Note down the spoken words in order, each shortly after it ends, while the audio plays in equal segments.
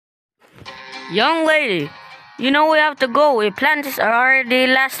Young lady, you know we have to go. We planned this already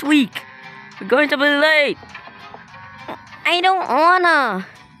last week. We're going to be late. I don't wanna.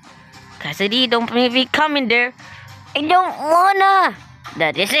 Cassidy, don't make me come in there. I don't wanna.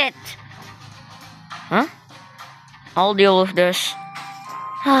 That is it. Huh? I'll deal with this.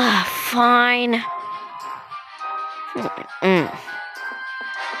 Fine.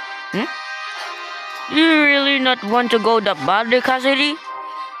 You really not want to go that badly, Cassidy?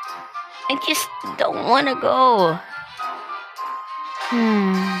 I just don't wanna go.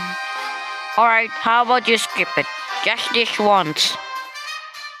 Alright, how about you skip it? Just this once.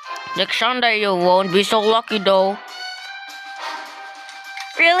 Next Sunday you won't be so lucky though.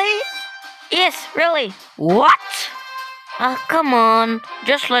 Really? Yes, really. What? Oh, come on.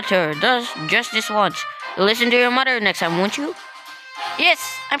 Just let her. Just this once. You listen to your mother next time, won't you?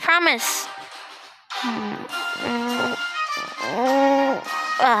 Yes, I promise.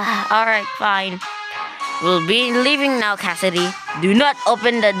 Alright, fine. We'll be leaving now, Cassidy. Do not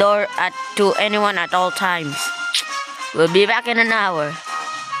open the door to anyone at all times. We'll be back in an hour.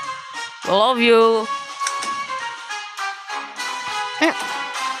 Love you.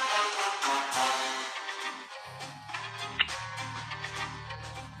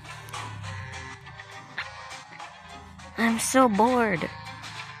 I'm so bored.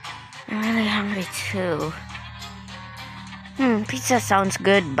 I'm really hungry too. Pizza sounds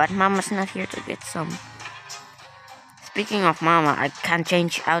good, but Mama's not here to get some. Speaking of Mama, I can't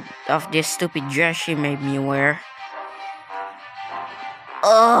change out of this stupid dress she made me wear.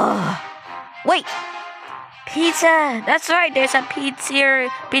 Ugh. Wait! Pizza! That's right, there's a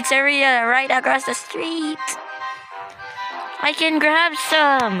pizzeria right across the street. I can grab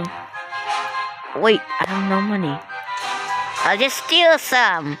some. Wait, I have no money. I'll just steal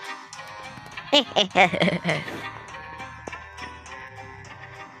some.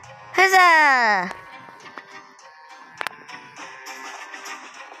 Huzzah!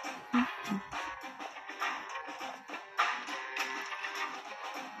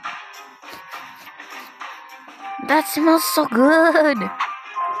 That smells so good.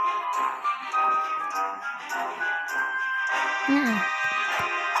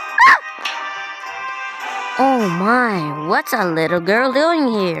 Oh my, what's a little girl doing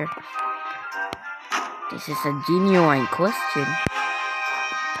here? This is a genuine question.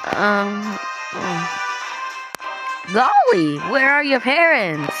 Golly, where are your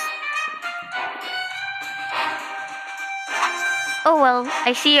parents? Oh well,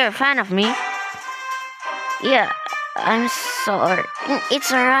 I see you're a fan of me. Yeah, I'm sorry.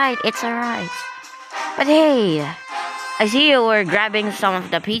 It's alright, it's alright. But hey, I see you were grabbing some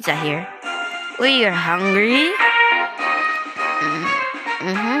of the pizza here. Were you hungry?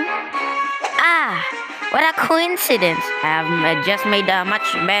 Ah, what a coincidence. I have just made a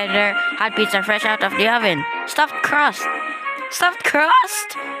much better hot pizza fresh out of the oven. Stuffed crust. Stuffed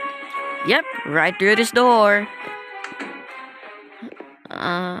crust? Yep, right through this door.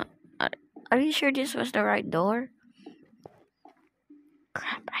 Are you sure this was the right door?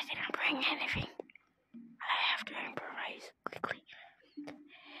 Crap, I didn't bring anything. I have to improvise quickly.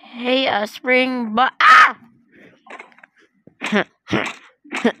 Hey, spring but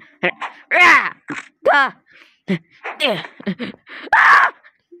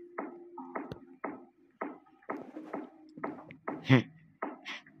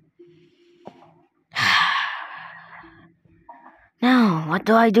Now, what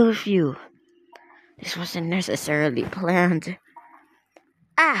do I do with you? This wasn't necessarily planned.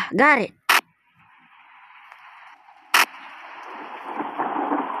 Got it.